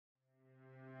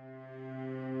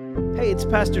Hey, it's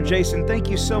Pastor Jason. Thank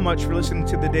you so much for listening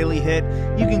to The Daily Hit.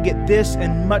 You can get this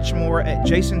and much more at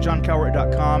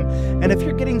jasonjohncowart.com. And if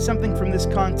you're getting something from this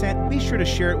content, be sure to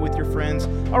share it with your friends.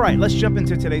 All right, let's jump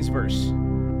into today's verse.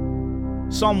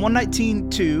 Psalm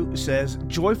 119:2 says,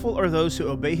 "Joyful are those who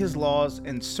obey his laws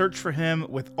and search for him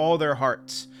with all their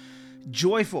hearts."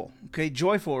 Joyful, okay,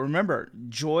 joyful. Remember,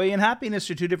 joy and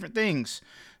happiness are two different things.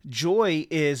 Joy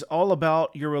is all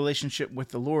about your relationship with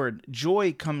the Lord.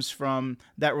 Joy comes from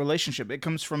that relationship. It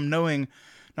comes from knowing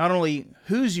not only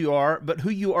whose you are, but who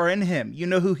you are in him. You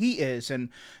know who he is, and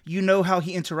you know how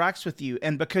he interacts with you.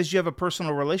 And because you have a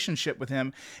personal relationship with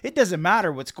him, it doesn't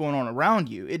matter what's going on around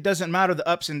you. It doesn't matter the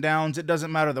ups and downs. It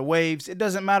doesn't matter the waves. It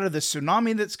doesn't matter the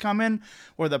tsunami that's coming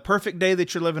or the perfect day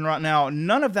that you're living right now.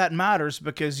 None of that matters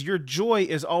because your joy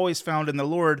is always found in the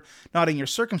Lord, not in your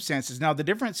circumstances. Now, the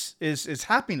difference is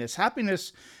happiness.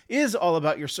 Happiness is all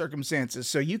about your circumstances.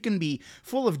 So you can be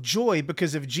full of joy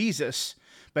because of Jesus,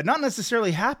 but not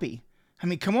necessarily happy. I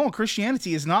mean, come on,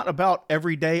 Christianity is not about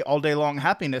every day, all day long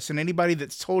happiness. And anybody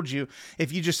that's told you,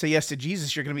 if you just say yes to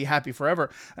Jesus, you're going to be happy forever,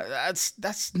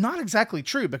 that's not exactly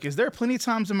true, because there are plenty of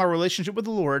times in my relationship with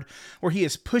the Lord where he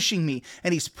is pushing me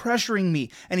and he's pressuring me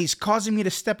and he's causing me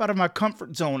to step out of my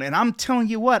comfort zone. And I'm telling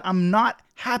you what, I'm not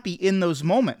happy in those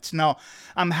moments. Now,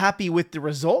 I'm happy with the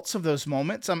results of those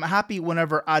moments. I'm happy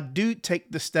whenever I do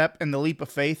take the step and the leap of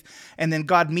faith, and then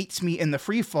God meets me in the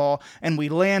free fall and we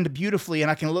land beautifully, and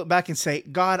I can look back and say,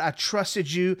 God, I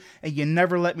trusted you and you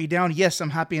never let me down. Yes, I'm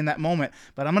happy in that moment.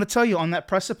 But I'm going to tell you, on that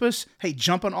precipice, hey,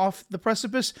 jumping off the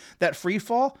precipice, that free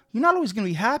fall, you're not always going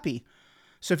to be happy.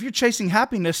 So if you're chasing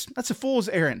happiness, that's a fool's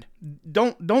errand.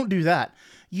 Don't do that.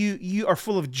 You are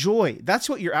full of joy. That's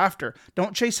what you're after.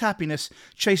 Don't chase happiness,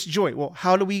 chase joy. Well,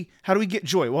 how do we get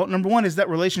joy? Well, number one is that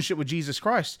relationship with Jesus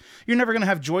Christ. You're never going to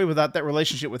have joy without that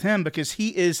relationship with him, because he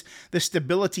is the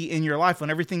stability in your life when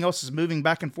everything else is moving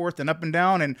back and forth and up and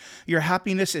down and your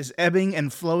happiness is ebbing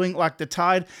and flowing like the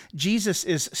tide. Jesus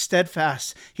is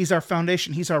steadfast. He's our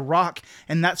foundation. He's our rock.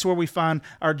 And that's where we find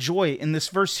our joy. In this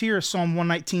verse here, Psalm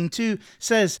 119:2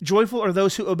 says, "Joyful are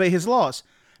those who obey his laws."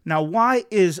 Now, why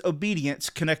is obedience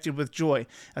connected with joy?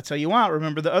 I'll tell you why.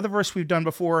 Remember the other verse we've done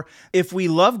before. If we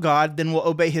love God, then we'll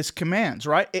obey his commands,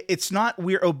 right? It's not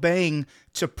we're obeying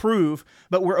to prove,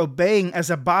 but we're obeying as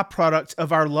a byproduct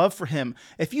of our love for him.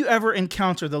 If you ever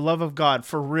encounter the love of God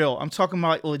for real, I'm talking about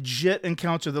like legit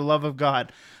encounter the love of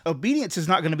God, obedience is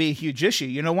not going to be a huge issue.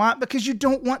 You know why? Because you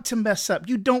don't want to mess up.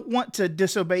 You don't want to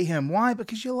disobey him. Why?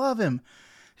 Because you love him.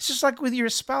 It's just like with your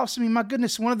spouse. I mean, my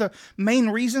goodness, one of the main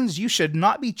reasons you should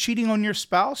not be cheating on your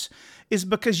spouse is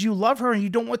because you love her and you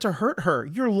don't want to hurt her.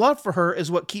 Your love for her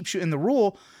is what keeps you in the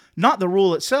rule, not the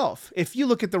rule itself. If you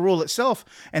look at the rule itself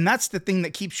and that's the thing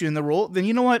that keeps you in the rule, then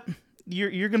you know what?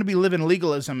 You're going to be living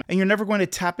legalism, and you're never going to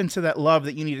tap into that love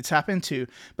that you need to tap into.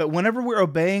 But whenever we're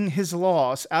obeying his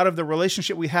laws out of the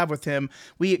relationship we have with him,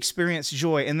 we experience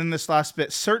joy. And then this last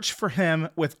bit, search for him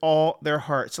with all their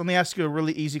hearts. Let me ask you a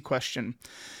really easy question.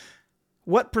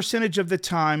 What percentage of the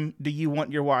time do you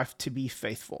want your wife to be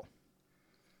faithful?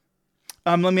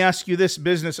 Let me ask you this,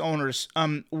 business owners.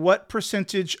 What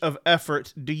percentage of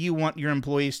effort do you want your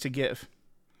employees to give?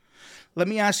 Let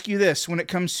me ask you this, when it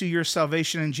comes to your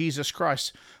salvation in Jesus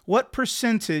Christ, what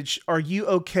percentage are you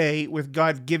okay with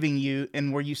God giving you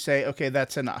and where you say, okay,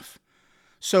 that's enough?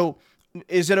 So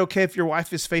is it okay if your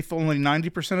wife is faithful only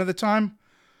 90% of the time?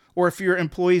 Or if your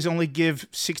employees only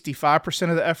give 65%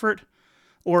 of the effort?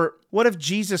 Or what if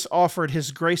Jesus offered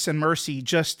his grace and mercy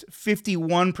just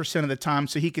 51% of the time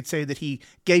so he could say that he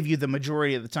gave you the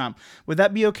majority of the time? Would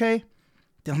that be okay?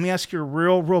 Then let me ask you a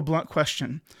real blunt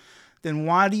question. Then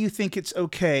why do you think it's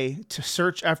okay to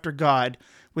search after God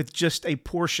with just a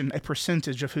portion, a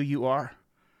percentage of who you are?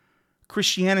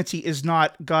 Christianity is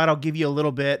not, God, I'll give you a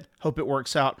little bit, hope it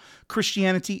works out.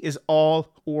 Christianity is all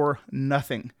or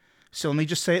nothing. So let me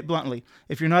just say it bluntly.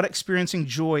 If you're not experiencing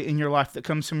joy in your life that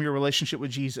comes from your relationship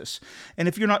with Jesus, and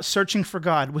if you're not searching for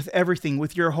God with everything,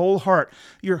 with your whole heart,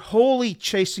 you're wholly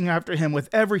chasing after him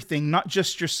with everything, not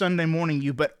just your Sunday morning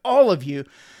you, but all of you,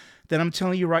 then I'm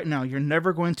telling you right now, you're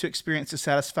never going to experience the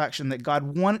satisfaction that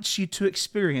God wants you to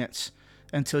experience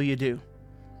until you do.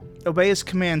 Obey his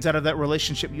commands out of that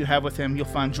relationship you have with him. You'll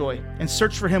find joy. And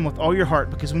search for him with all your heart,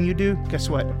 because when you do, guess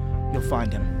what? You'll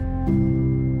find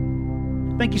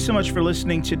him. Thank you so much for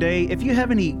listening today. If you have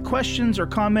any questions or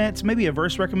comments, maybe a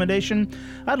verse recommendation,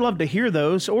 I'd love to hear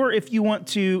those. Or if you want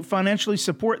to financially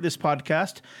support this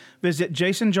podcast, visit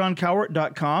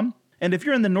jasonjohncowart.com. And if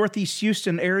you're in the Northeast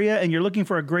Houston area and you're looking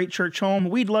for a great church home,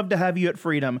 we'd love to have you at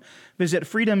Freedom. Visit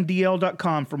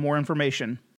freedomdl.com for more information.